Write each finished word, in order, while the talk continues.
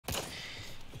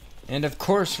And of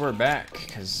course we're back,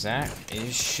 because Zach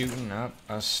is shooting up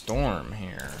a storm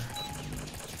here.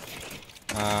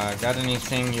 Got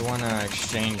anything you want to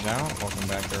exchange out? Welcome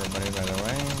back everybody, by the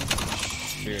way.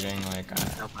 Shooting like a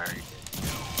fucking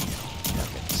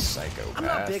psychopath. I'm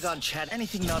not big on chat,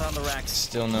 anything not on the racks.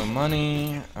 Still no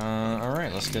money.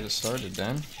 Alright, let's get it started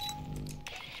then.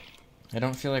 I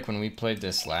don't feel like when we played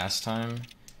this last time,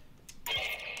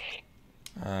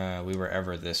 we were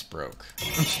ever this broke.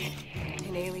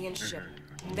 An alien ship.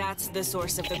 That's the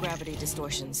source of the gravity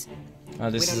distortions.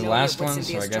 This is the last one,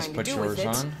 so I guess put yours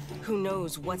on. Who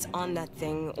knows what's on that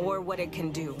thing or what it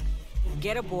can do.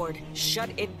 Get aboard, shut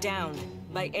it down,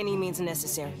 by any means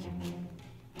necessary.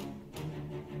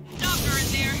 Stalker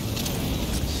in there!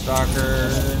 Stalker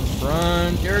in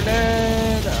front, you're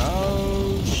dead!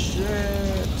 Oh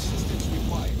shit!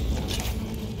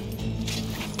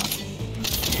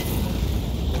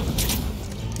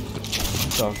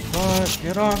 What the fuck?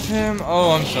 Get off him!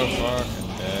 Oh, I'm so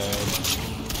fucking dead.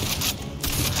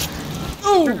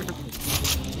 Oh!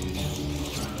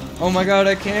 Oh my god,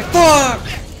 I can't. Fuck!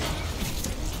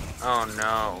 Oh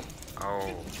no. Oh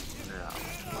no.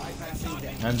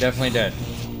 I'm definitely dead.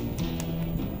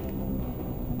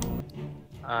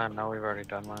 No, we've already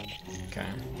done mine. Okay.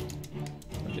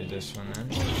 We'll do this one then.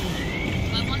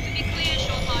 I want to be clear,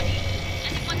 short body.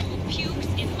 Anyone who pukes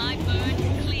in my bird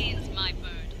cleans my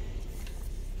bird.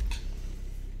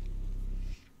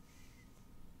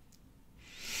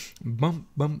 Bump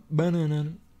bump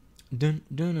banana dun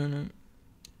dun dun.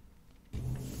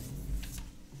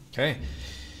 Okay.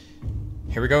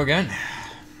 Here we go again.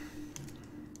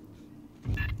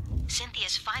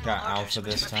 Cynthia's final Got orders Alpha were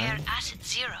this to prepare time. Acid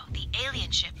Zero, the alien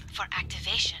ship, for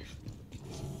activation.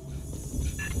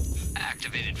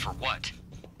 Activated for what?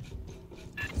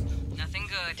 Nothing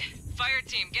good.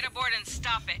 Fireteam, get aboard and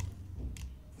stop it.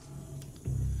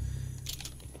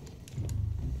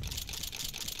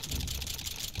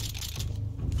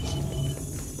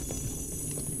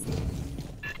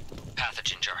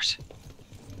 Pathogen jars.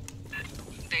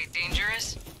 They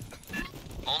dangerous?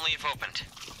 Only if opened.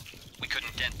 We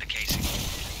couldn't dent the casing.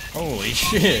 Holy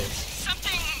shit!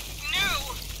 Something new!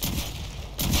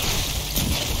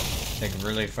 Like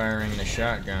really firing the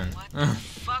shotgun. What the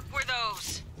fuck were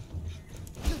those?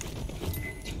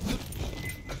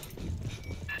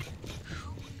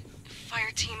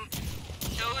 Fireteam,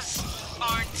 those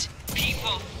aren't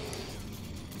people.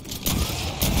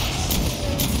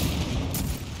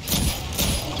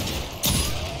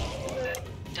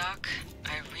 Doc,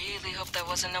 I really hope that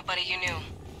wasn't nobody you knew.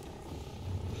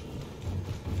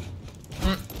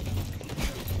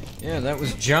 Yeah, that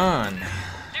was John.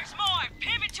 There's more!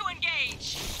 Pivot to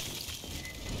engage!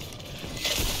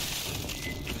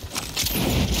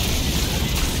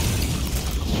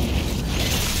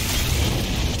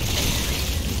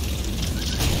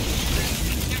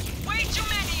 There's way too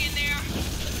many in there!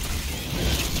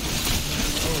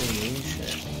 Holy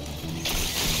shit.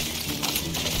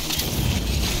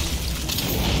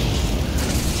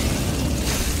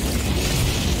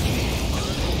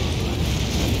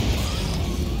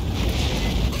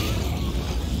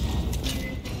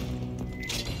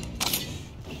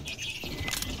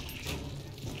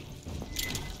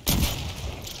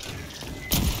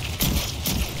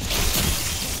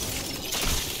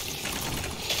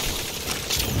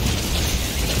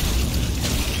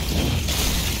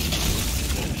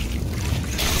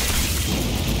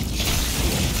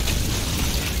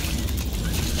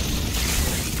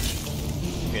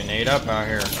 Getting ate up out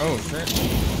here. Oh shit.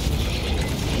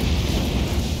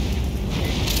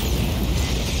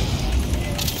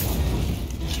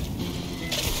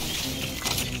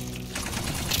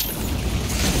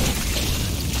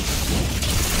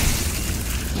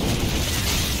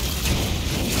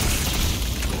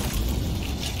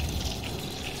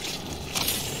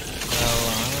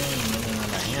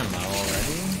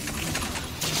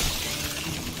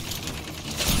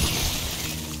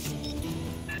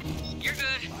 You're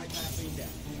good.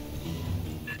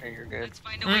 Okay, you're good. Let's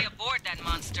find a way aboard that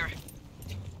monster.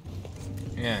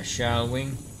 Yeah, shall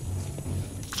we?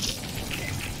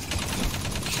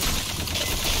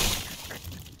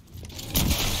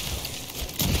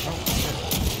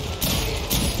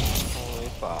 Holy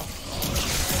fuck.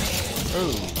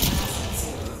 Oh.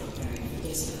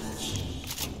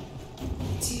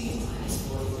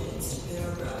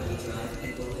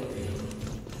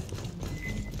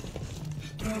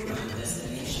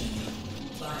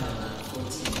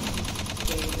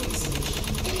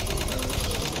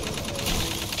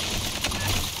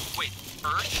 Wait,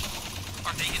 Earth?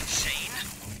 Are they insane?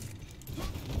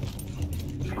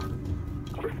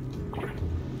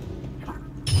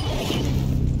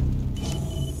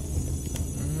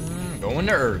 Going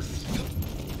to Earth.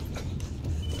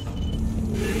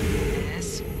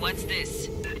 Yes, what's this?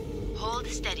 Hold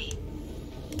steady.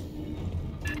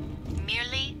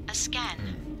 Merely a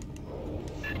scan.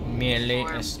 Merely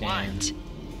For a scan. what?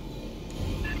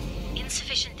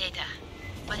 Insufficient data,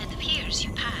 but it appears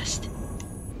you passed.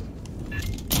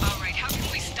 Alright, how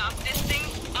can we stop this thing?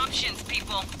 Options,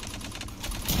 people.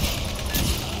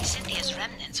 Cynthia's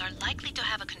remnants are likely to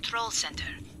have a control center.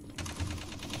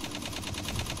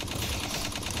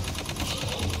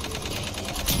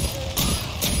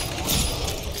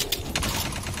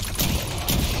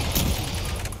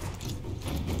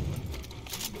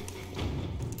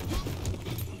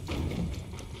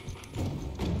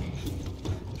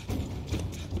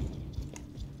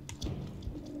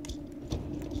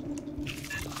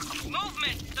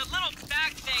 Movement! The little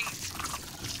bag things!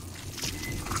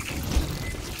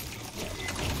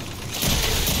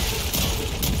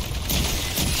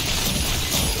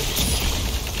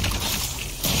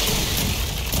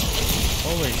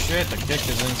 Holy shit, the kick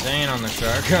is insane on the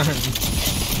shotgun.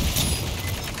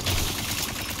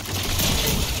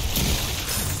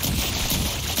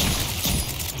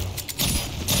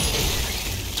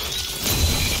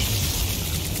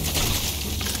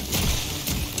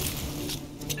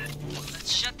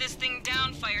 Let's shut this thing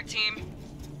down, Fireteam.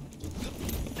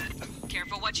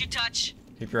 Careful what you touch.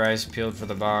 Keep your eyes peeled for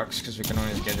the box, because we can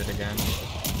always get it again.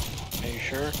 Are you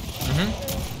sure?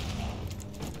 Mm-hmm.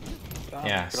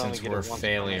 Yeah, Could only since get we're it once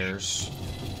failures.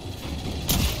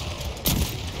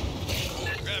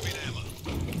 Grabbing ammo.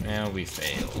 Yeah, we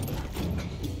failed.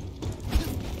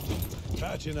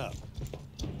 Patching up.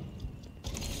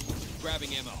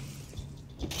 Grabbing ammo.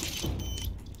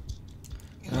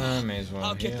 May as well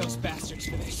I'll get heal. those bastards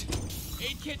for this.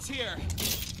 Aid kit's here.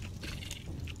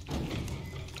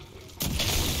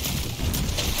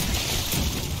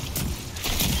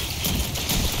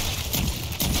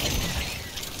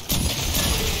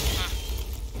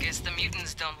 Guess the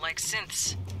mutants don't like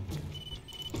synths.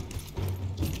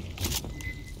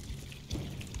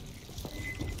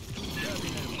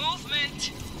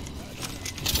 Movement!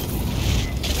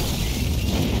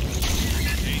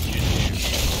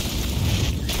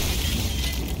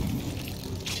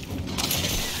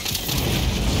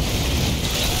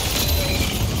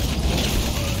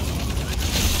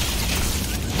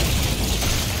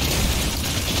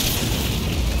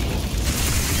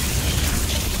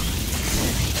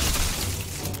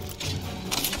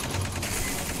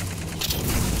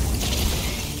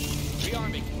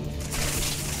 Rearming.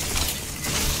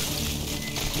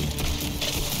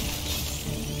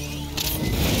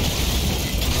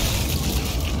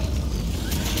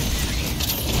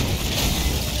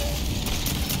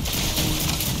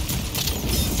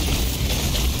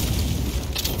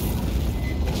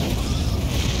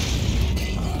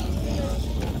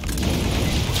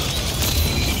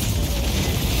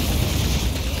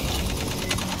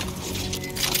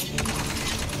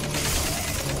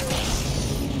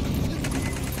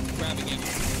 Grabbing ammo.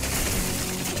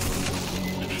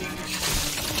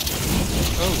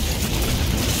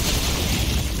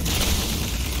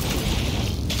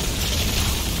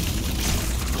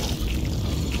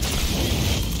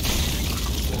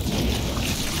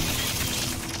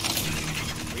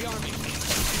 Rearming.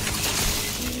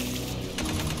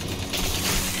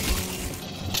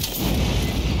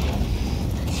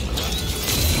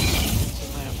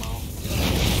 Some ammo.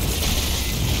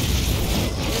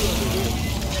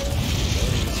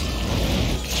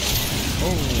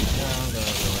 Holy cow,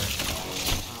 got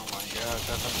Oh my god,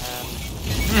 doesn't have.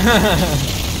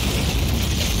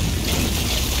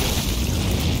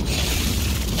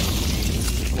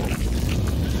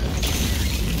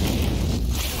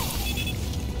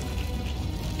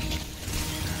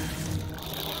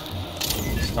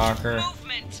 Stalker.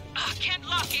 Movement! Can't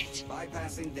lock it!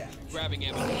 Bypassing damage. Grabbing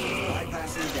ammo.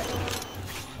 Bypassing damage.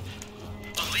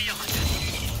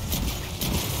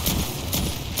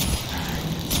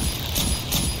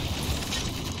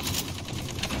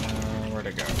 Where'd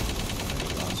it go?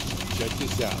 Check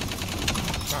this out.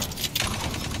 Oh.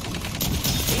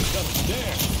 It's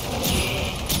upstairs.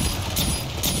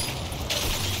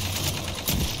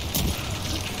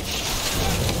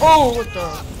 Oh, what the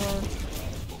fuck?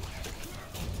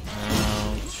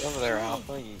 Ouch. Over there,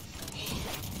 Alpha. You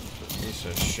Piece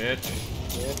of shit.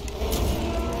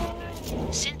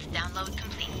 Synth download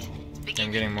complete. I'm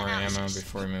Beginning getting more ammo analysis.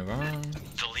 before we move on.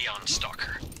 The Leon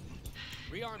Stalker.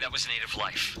 Rearming. That was native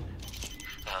life.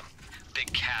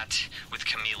 Big cat with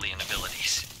chameleon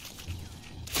abilities.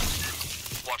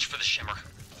 Watch for the shimmer.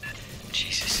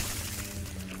 Jesus.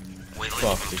 Wayland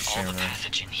Fuck the moved all the shimmer.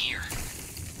 pathogen here.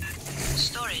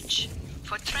 Storage.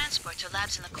 For transport to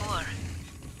labs in the core.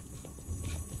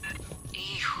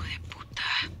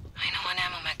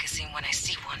 magazine when I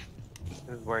see one.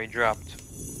 This is where he dropped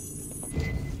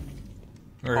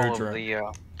Or all who of dropped? the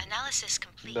Analysis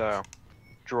complete. droid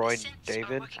Synths are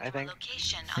David, working I from a think.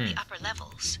 location on the upper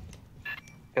levels.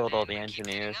 Killed all the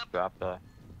engineers, dropped the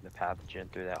pathogen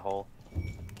through that hole.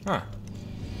 Huh.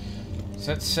 Is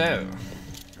that so?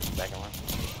 Second one.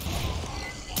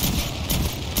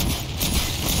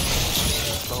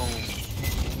 Boom.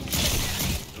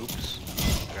 Oops.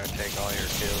 Gotta take all your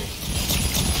kills.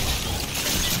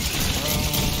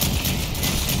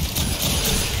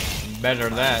 Better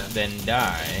that than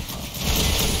die.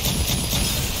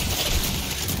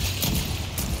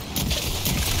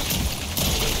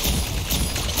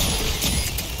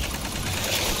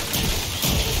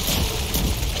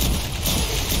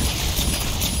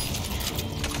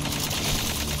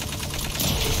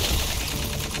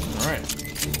 Alright.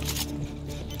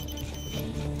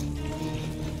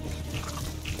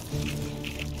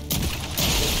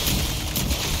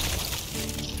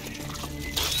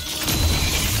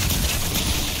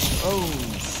 Oh,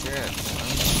 shit.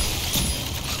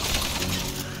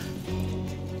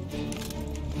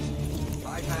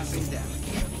 Bypassing them.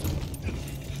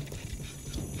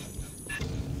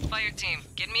 Fireteam,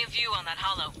 get me a view on that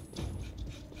hollow.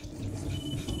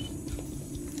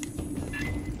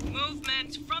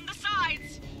 Movement from the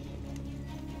sides!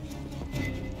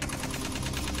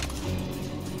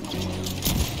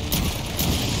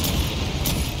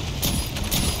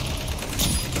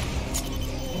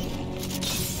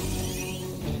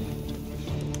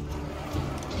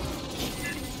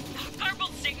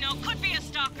 Garbled signal could be a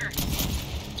stalker.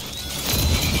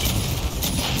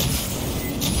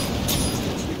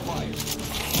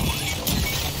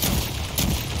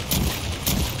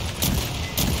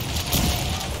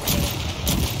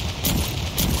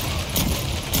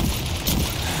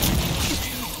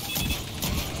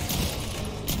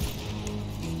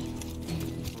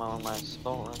 I'm on my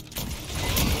stolen.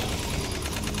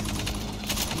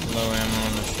 Low ammo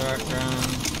on the shotgun.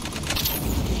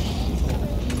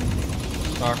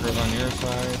 Stalkers on your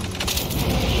side.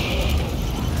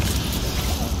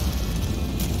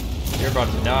 You're about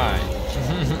to die.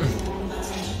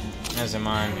 As am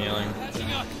I, I'm healing.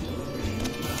 Patching up.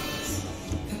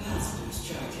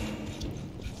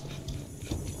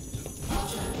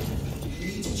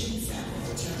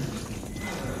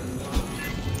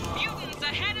 Mutants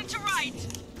ahead and to right!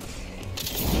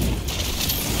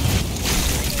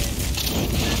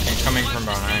 And coming from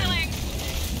Watch the behind. ceiling.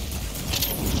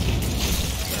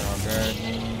 They're all dead.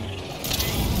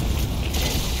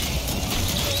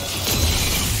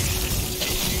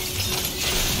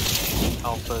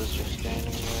 Alpha is just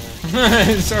standing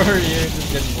there. So are you,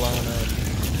 just getting blown up.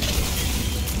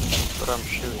 But I'm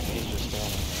shooting, he's just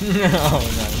standing. Oh,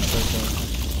 nice, okay.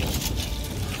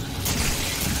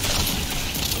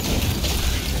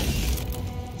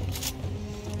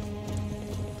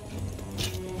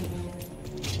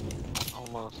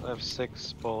 Almost. I have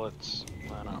 6 bullets.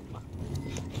 Line up.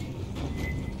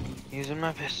 Using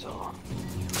my pistol.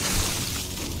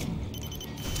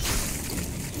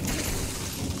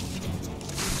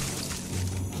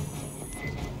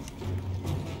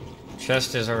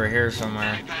 Chest is over here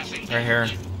somewhere. Right here.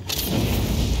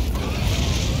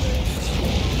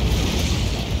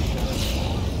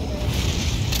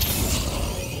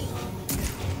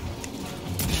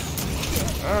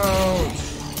 Oh!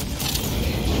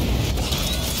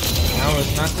 Now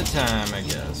is not the time, I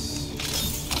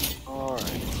guess.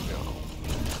 Alright, go.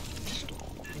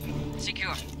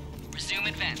 Secure. Resume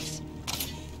advance.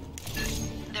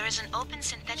 There is an open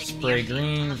synthetic Spray near field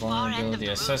green, on the far end of vulnerability the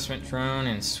room. assessment drone,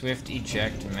 and swift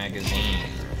eject magazine.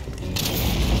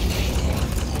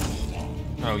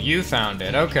 Oh, you found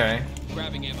it. Okay.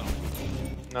 Grabbing ammo.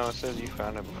 No, it says you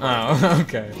found it before. Oh,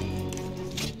 okay.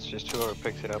 It's just whoever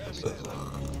picks it up and says that.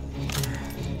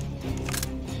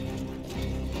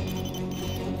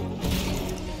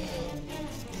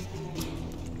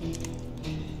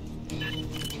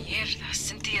 Mierda,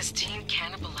 Cynthia's team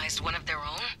cannibalized one of their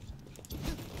own?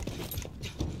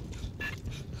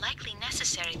 Likely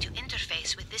necessary to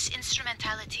interface with this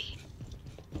instrumentality.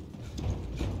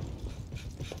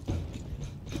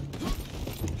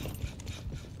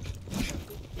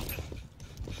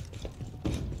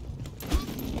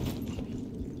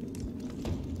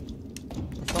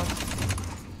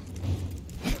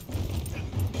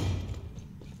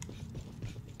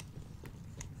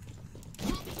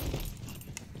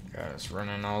 Got us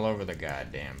running all over the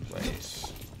goddamn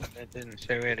place. That didn't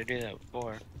say we had to do that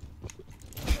before.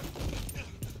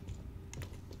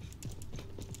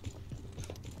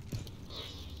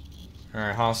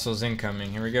 Alright, hostiles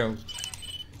incoming. Here we go.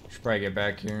 Should probably get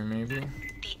back here, maybe.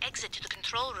 The exit to the control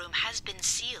control room has been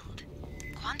sealed.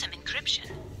 Quantum encryption.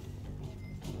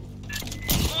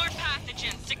 More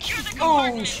pathogens. Secure the Oh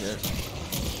compartment. shit.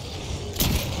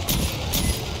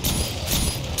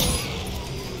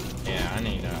 Yeah, I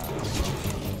need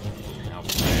help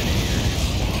right here.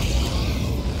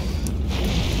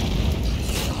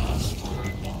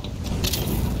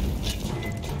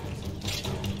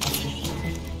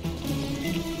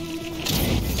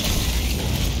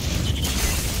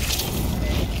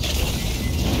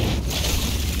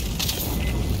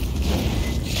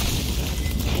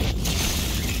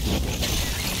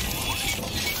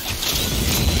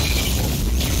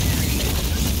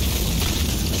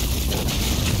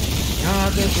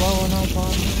 God, they're blowing up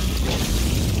on me.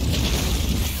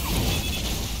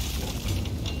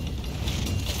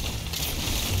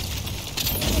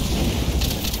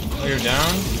 Oh, you're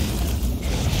down?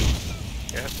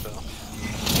 Guess so.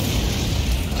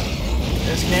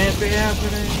 This can't be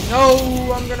happening.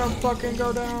 No, I'm gonna fucking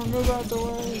go down. Move out the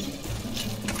way.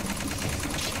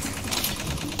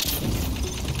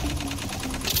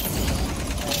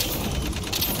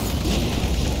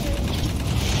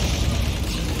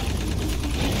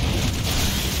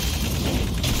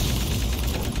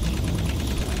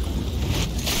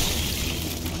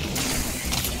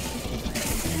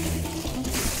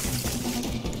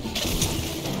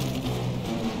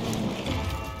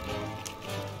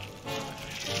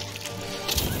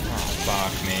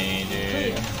 Fuck me,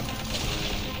 dude.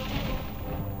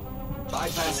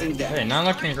 Bypassing deck. Hey, not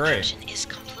looking great. Encryption is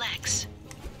complex.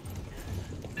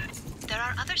 There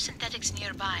are other synthetics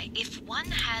nearby. If one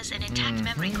has an intact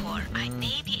memory core, I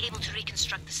may be able to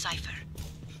reconstruct the cipher.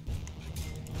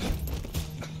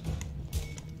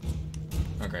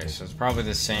 Okay, so it's probably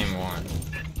the same one.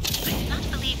 I do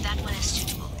not believe that one is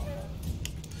suitable.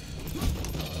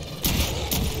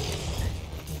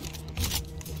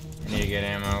 I need to get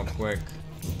ammo quick.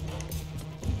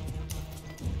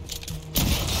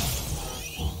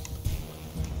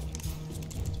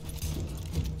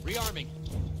 Rearming.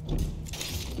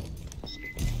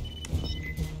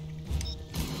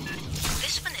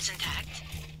 This one is intact.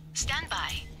 Stand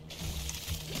by.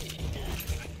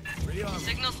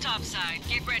 Signals topside.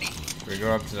 Get ready. Do we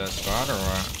go up to that spot or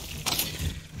what?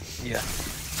 Yeah.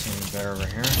 Seems better over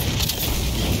here.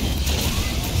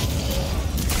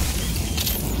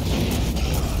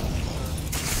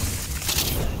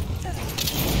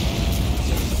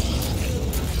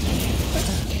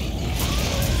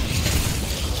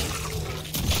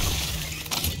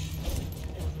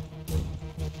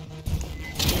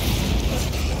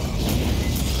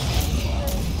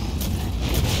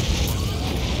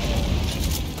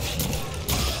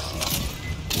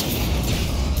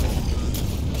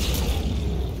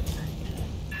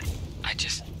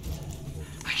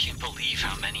 I can't believe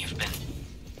how many have been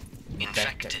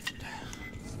infected.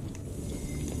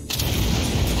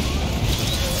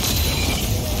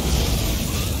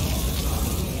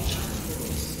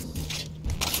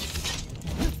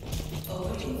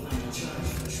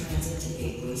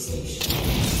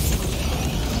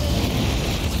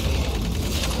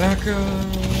 Back up.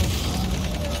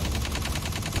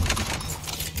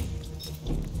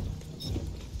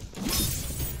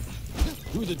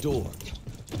 Through the door.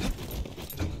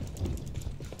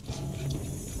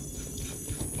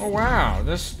 Oh wow,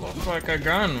 this looks like a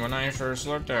gun when I first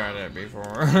looked at it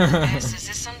before. Is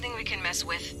this something we can mess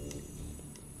with?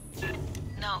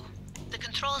 No. The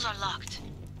controls are locked.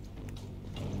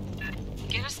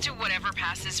 Get us to whatever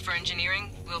passes for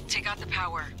engineering. We'll take out the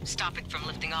power, stop it from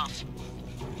lifting off.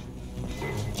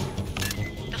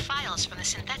 The files from the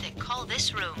synthetic call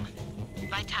this room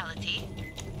Vitality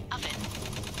Oven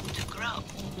to grow.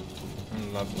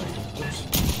 Lovely.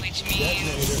 Which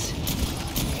means...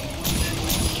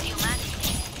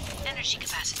 Idiomatically, energy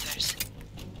capacitors.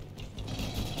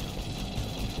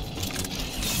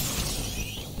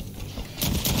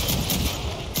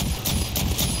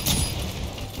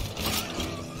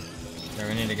 Okay,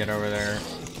 we need to get over there.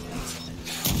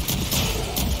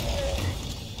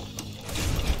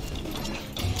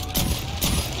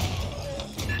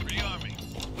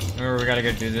 Remember, we gotta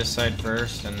go do this side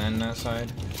first and then that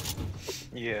side.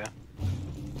 Yeah.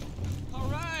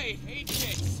 Alright, 8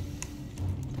 kits.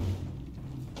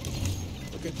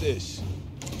 Look at this.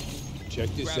 Check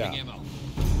this Grabbing out. ammo.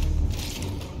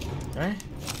 Okay.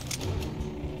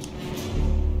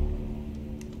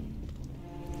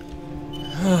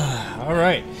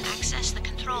 Alright. Access the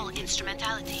control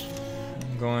instrumentality.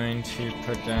 I'm going to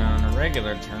put down a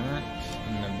regular turret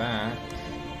in the back.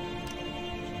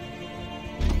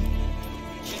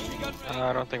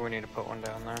 I don't think we need to put one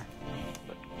down there.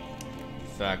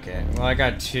 Fuck it. Well, I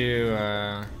got two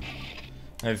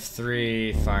I have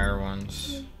 3 fire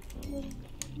ones.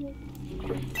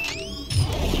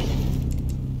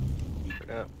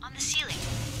 On the ceiling,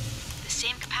 the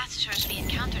same capacitors we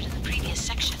encountered in the previous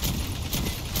section.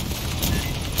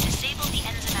 Disable the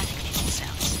enzymatic fuel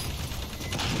cells.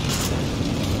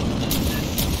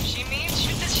 She means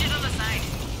shoot this shit on the side.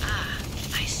 Ah,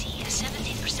 I see a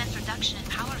 17% reduction in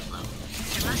power flow.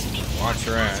 There must be more. Watch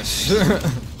your ass.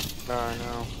 No, I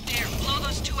know. There, blow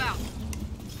those 2 out.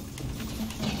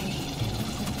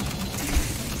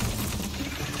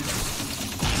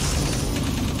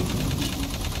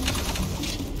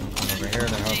 Over here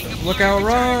to help it. Look out,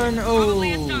 run! Oh,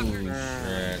 shit,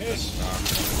 the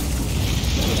stalker.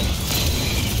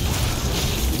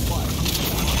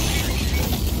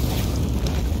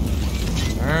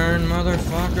 Burn,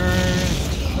 motherfucker!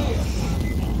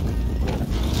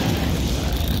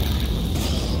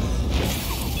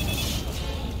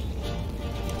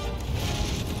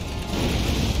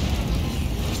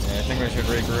 Yeah, I think we should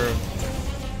regroup.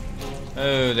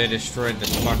 Oh, they destroyed the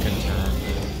fucking turret.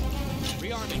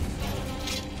 Rearming.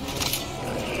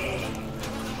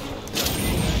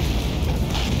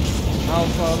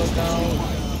 Alpha, look out!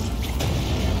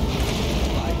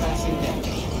 Bypassing damage.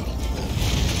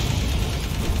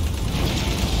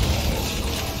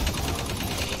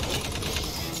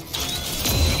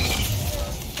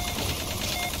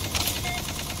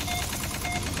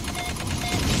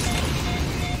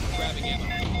 Grabbing ammo.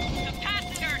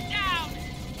 Capacitor down!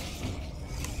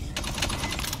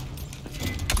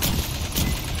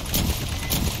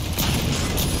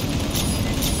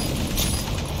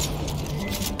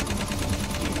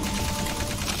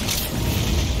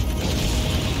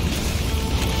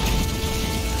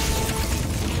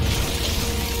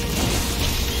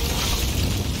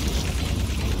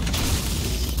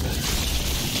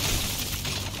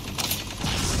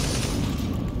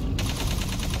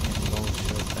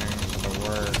 Bullshit things are the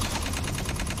worst.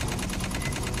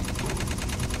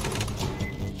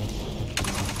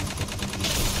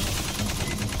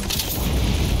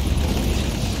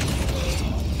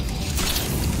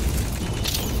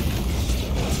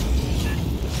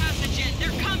 Pathogen,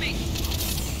 they're coming!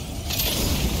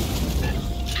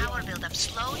 Power buildup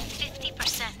slowed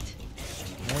 50%.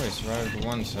 Oh, we survived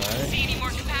one side. See any more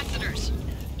capacitors?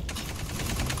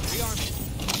 Rearming.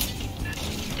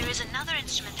 There is another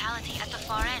instrumentality at the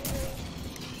far end.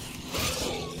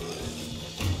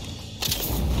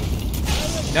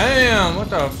 Damn, what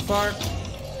the fuck?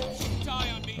 Die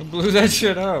on me. I blew that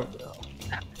shit up.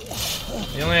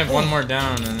 You only have one more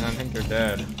down, and I think they're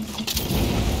dead.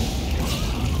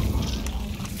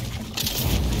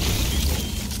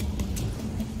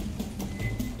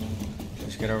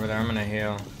 Just get over there, I'm gonna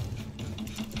heal.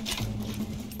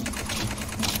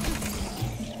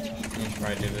 You should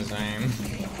probably do the same.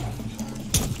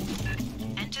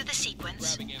 Enter the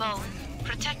sequence. Grabbing ammo. Bone.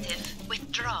 Protective.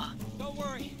 Withdraw. Don't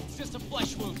worry, it's just a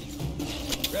flesh wound.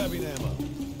 Grabbing ammo.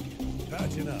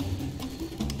 Patching up.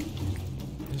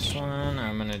 This one,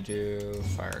 I'm gonna do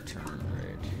fire turn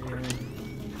right here.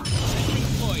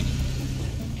 Deployed.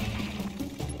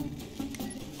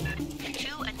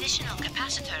 2 additional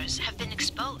capacitors have been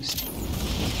exposed.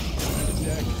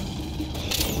 Jack.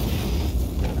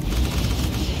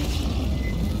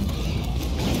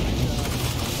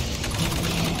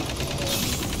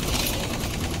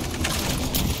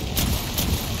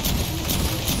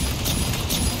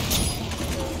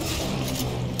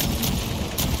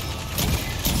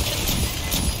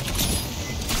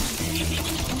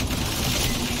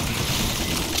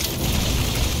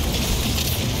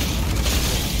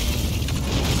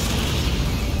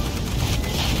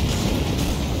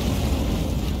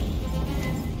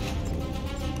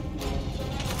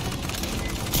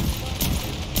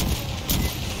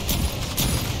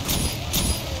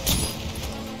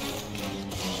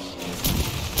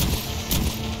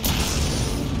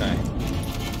 Okay.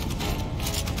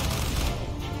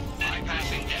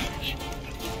 Bypassing damage.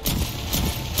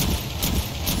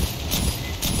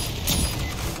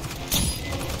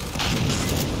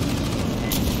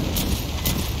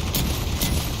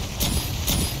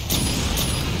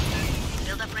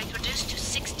 Buildup rate reduced to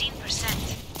 16%.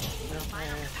 The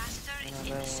final capacitor is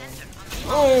in the center on the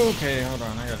floor. Oh, okay, hold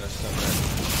on, I gotta step back.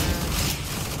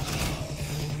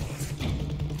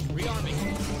 Rearming.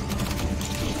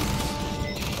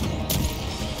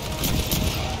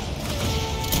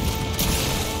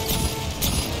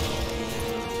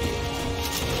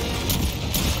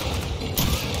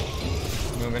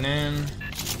 Moving in.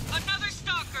 Another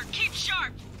stalker, keep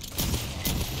sharp!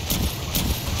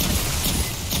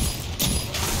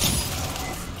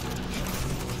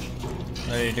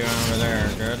 What are you doing over there?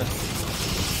 Good.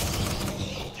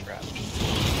 Trapped.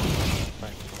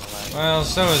 Well,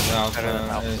 so is Alpha. Better than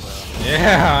Alpha,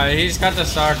 Yeah, he's got the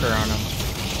stalker on him.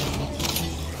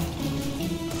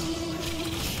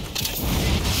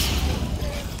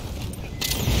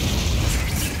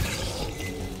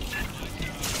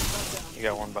 You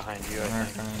got one behind you, I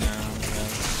think.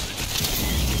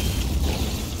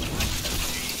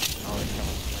 Oh, he's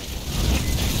coming.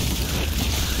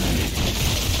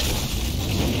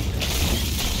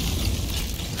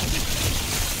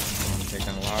 I'm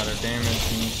taking a lot of damage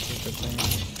from these stupid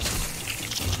things.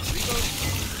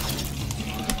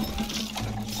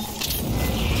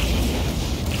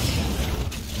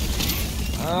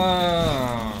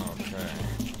 Oh, okay.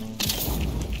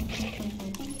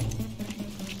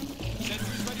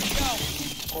 Sentry's ready to go.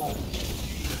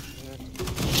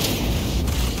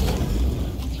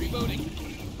 Rebooting.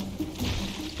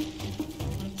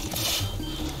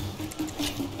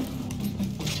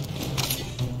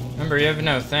 Remember, you have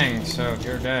no thing, so if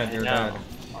you're dead, you're dead.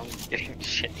 I'm getting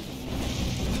shit.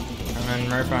 Coming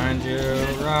right behind you.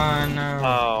 Run. No.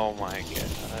 Oh my god.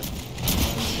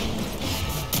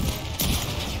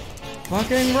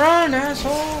 Fucking run,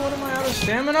 asshole! What am I out of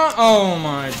stamina? Oh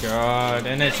my god.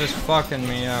 And it's just fucking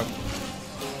me up.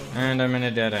 And I'm in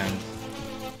a dead end.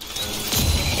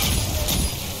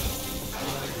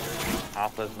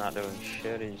 Alpha's not doing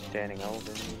shit, he's standing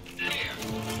over.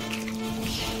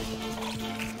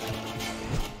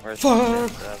 Where's Fuck! the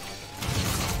stuff?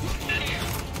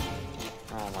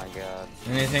 Oh my god.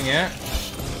 Anything yet?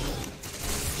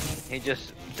 He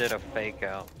just did a fake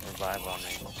out revive on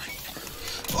me.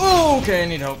 Oh, okay, I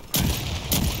need help.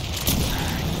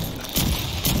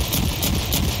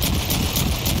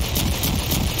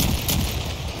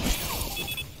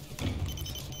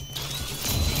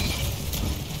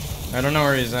 I don't know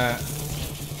where he's at.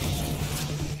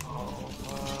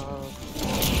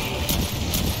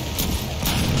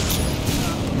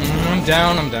 I'm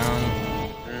down, I'm down.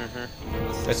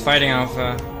 It's fighting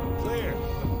Alpha. Clear.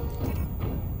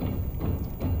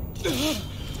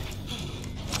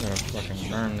 Gotta fucking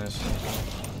burn this.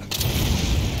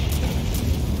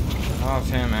 Off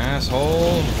him,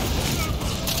 asshole.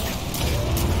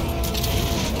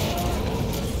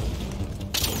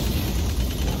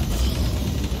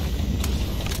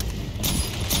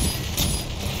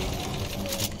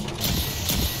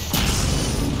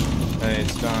 Okay,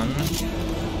 it's done.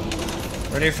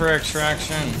 Ready for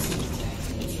extraction.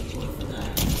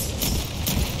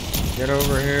 Get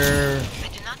over here. I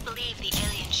do not believe the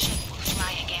alien ship will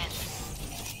fly again.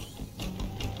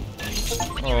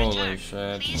 When you Holy return,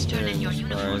 shit. please turn in your Jesus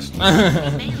uniform. Christ. We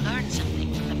may learn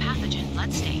something from the pathogen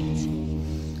bloodstains.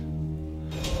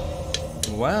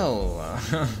 Well,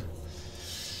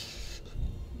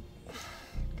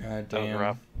 God That was damn.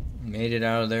 rough. Made it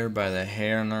out of there by the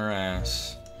hair on our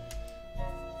ass.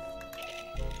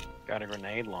 Got a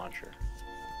grenade launcher.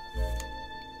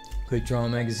 Quick draw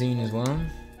magazine as well.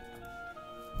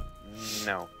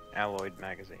 No, alloyed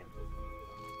magazine.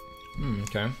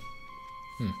 Okay.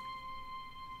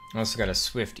 I also got a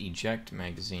swift eject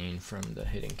magazine from the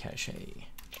hidden cache.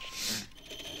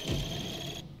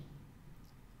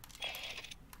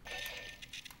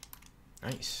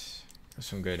 Nice. Got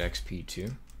some good XP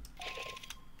too.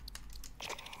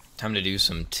 Time to do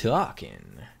some talking.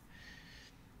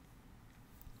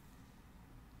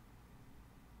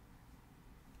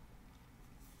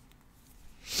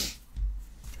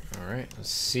 Alright, let's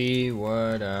see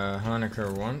what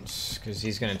Honecker wants, because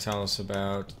he's going to tell us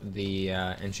about the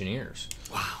engineers.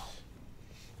 Wow.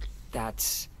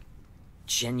 That's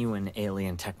genuine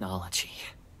alien technology.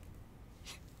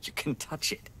 You can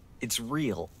touch it. It's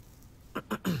real.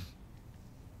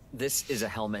 This is a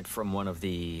helmet from one of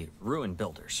the ruin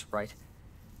builders, right?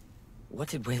 What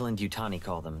did Wayland Yutani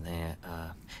call them? The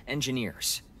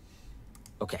engineers.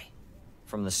 Okay.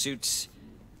 From the suits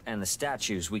and the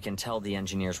statues, we can tell the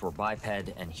engineers were biped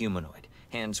and humanoid.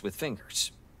 Hands with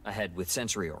fingers. A head with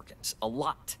sensory organs. A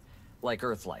lot like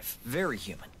Earth life. Very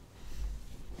human.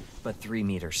 But 3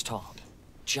 meters tall.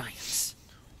 Giants.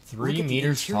 3 Look at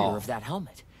meters the interior tall. of that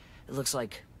helmet. It looks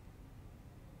like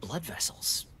blood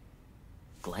vessels.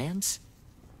 Glands?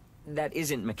 That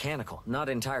isn't mechanical, not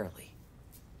entirely.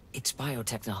 It's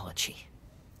biotechnology.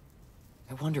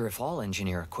 I wonder if all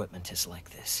engineer equipment is like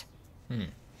this.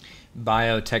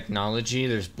 Biotechnology,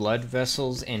 there's blood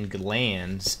vessels and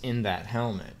glands in that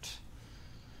helmet.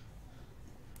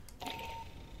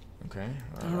 Okay.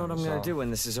 I don't know what I'm gonna do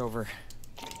when this is over.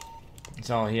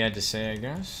 That's all he had to say, I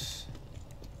guess.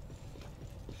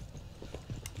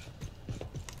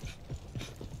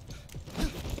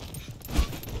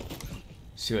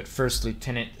 See what First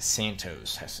Lieutenant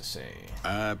Santos has to say.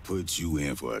 I put you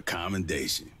in for a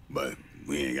commendation, but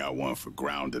We ain't got one for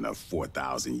grounding a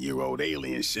 4,000-year-old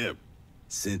alien ship.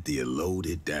 Cynthia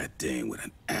loaded that thing with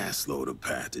an assload of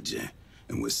pathogen,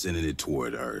 and we're sending it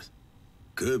toward Earth.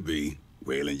 Could be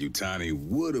Wayland Yutani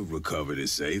would have recovered it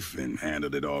safe and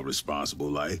handled it all responsible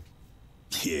like.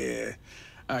 Yeah,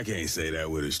 I can't say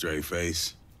that with a straight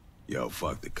face. Yo,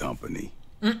 fuck the company.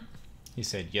 He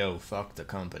said, yo, fuck the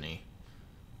company.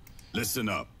 Listen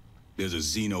up. There's a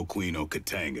Xeno Queen on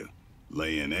Katanga,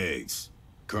 laying eggs.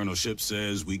 Colonel Ship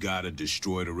says we gotta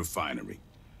destroy the refinery.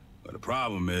 But the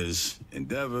problem is,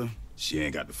 Endeavor, she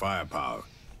ain't got the firepower.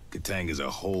 Katanga's a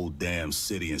whole damn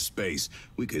city in space.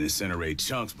 We could incinerate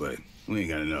chunks, but we ain't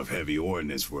got enough heavy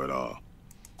ordnance for it all.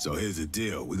 So here's the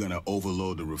deal. We're gonna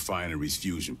overload the refinery's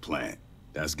fusion plant.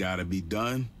 That's gotta be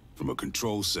done from a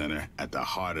control center at the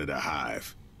heart of the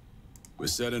hive. We're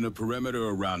setting a perimeter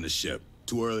around the ship.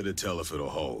 Too early to tell if it'll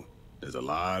hold. There's a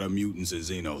lot of mutants and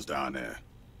Xenos down there.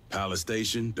 Palace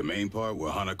Station, the main part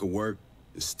where Hanukkah worked,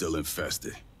 is still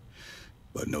infested.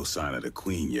 But no sign of the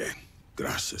Queen yet.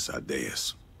 Gracias a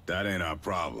Dios. That ain't our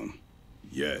problem.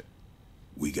 Yet.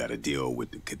 We gotta deal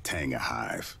with the Katanga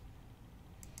hive.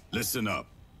 Listen up.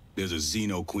 There's a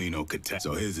Xeno Queen on Katanga.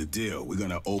 So here's the deal. We're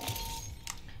gonna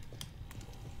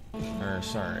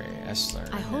Sorry,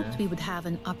 Essler. I hoped we would have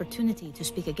an opportunity to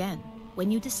speak again. When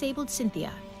you disabled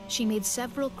Cynthia, she made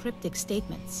several cryptic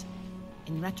statements.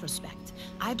 In retrospect,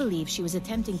 I believe she was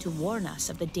attempting to warn us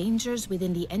of the dangers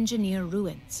within the Engineer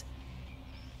ruins.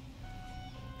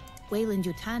 Wayland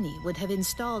Yutani would have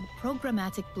installed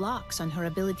programmatic blocks on her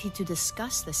ability to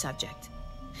discuss the subject.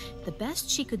 The best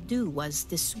she could do was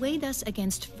dissuade us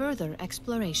against further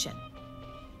exploration.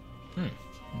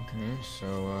 Okay,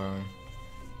 so,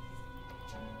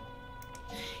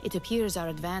 It appears our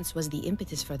advance was the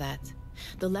impetus for that.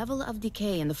 The level of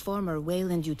decay in the former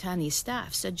Wayland Yutani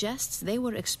staff suggests they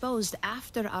were exposed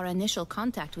after our initial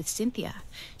contact with Cynthia.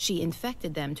 She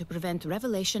infected them to prevent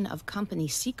revelation of company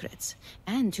secrets,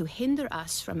 and to hinder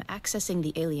us from accessing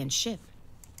the alien ship.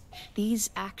 These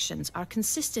actions are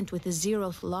consistent with the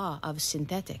zeroth law of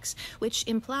synthetics, which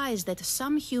implies that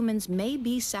some humans may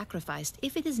be sacrificed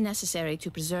if it is necessary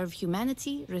to preserve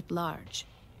humanity writ large.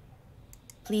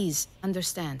 Please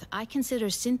understand, I consider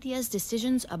Cynthia's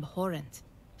decisions abhorrent.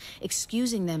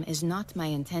 Excusing them is not my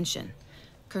intention.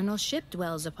 Colonel Ship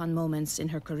dwells upon moments in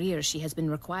her career she has been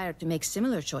required to make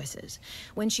similar choices,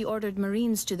 when she ordered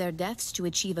Marines to their deaths to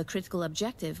achieve a critical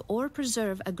objective or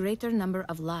preserve a greater number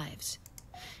of lives.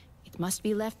 It must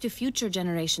be left to future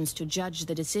generations to judge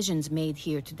the decisions made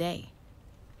here today.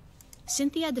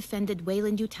 Cynthia defended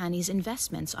Wayland Yutani's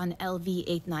investments on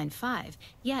LV-895,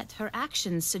 yet her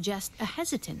actions suggest a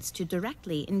hesitance to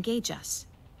directly engage us.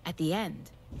 At the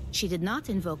end, she did not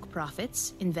invoke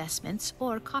profits, investments,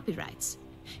 or copyrights.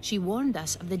 She warned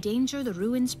us of the danger the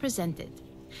ruins presented.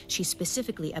 She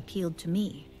specifically appealed to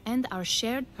me and our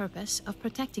shared purpose of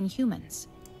protecting humans.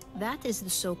 That is the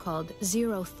so-called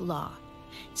zeroth law.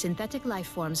 Synthetic life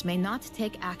forms may not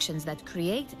take actions that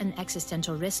create an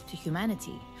existential risk to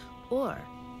humanity, or,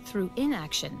 through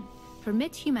inaction,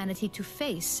 permit humanity to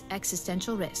face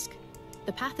existential risk.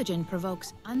 The pathogen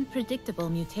provokes unpredictable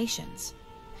mutations.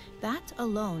 That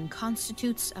alone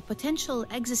constitutes a potential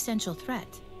existential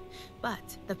threat.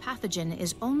 But the pathogen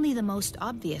is only the most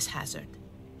obvious hazard.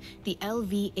 The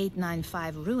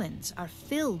LV-895 ruins are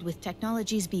filled with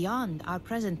technologies beyond our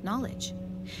present knowledge.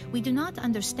 We do not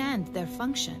understand their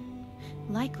function.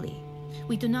 Likely,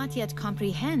 we do not yet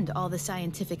comprehend all the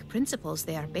scientific principles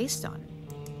they are based on.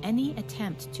 Any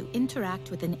attempt to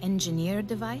interact with an engineered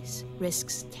device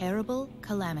risks terrible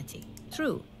calamity.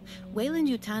 True, Wayland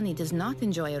Yutani does not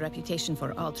enjoy a reputation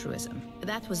for altruism.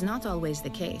 That was not always the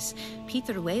case.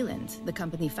 Peter Wayland, the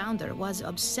company founder, was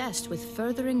obsessed with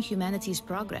furthering humanity's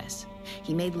progress.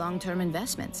 He made long-term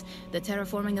investments, the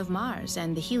terraforming of Mars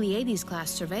and the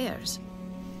Heliades-class surveyors.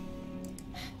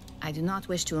 I do not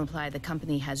wish to imply the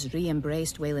company has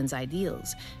re-embraced Wayland's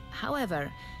ideals.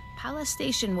 However, Palace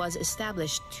Station was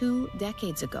established 2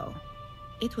 decades ago.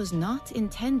 It was not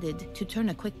intended to turn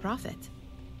a quick profit.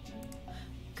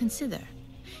 Consider,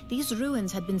 these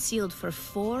ruins had been sealed for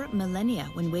 4 millennia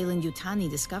when Wayland Yutani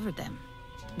discovered them.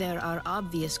 There are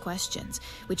obvious questions,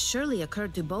 which surely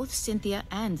occurred to both Cynthia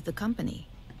and the company.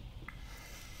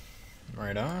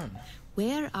 Right on.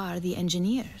 Where are the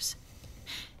engineers?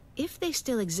 If they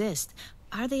still exist,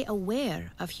 are they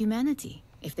aware of humanity?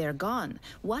 If they're gone,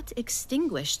 what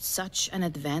extinguished such an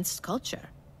advanced culture?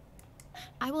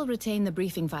 I will retain the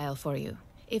briefing file for you.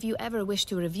 If you ever wish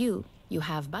to review, you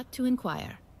have but to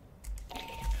inquire.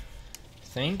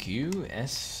 Thank you,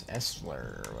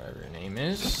 Essler, whatever your name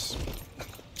is.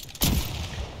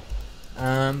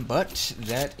 But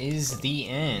that is the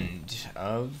end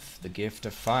of the Gift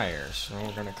of Fire. So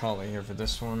we're gonna call it here for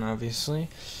this one, obviously.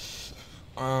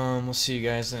 We'll see you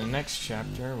guys in the next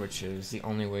chapter, which is The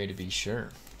Only Way to Be Sure.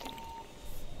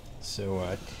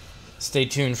 So, stay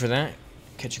tuned for that.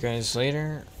 Catch you guys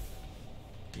later.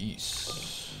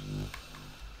 Peace.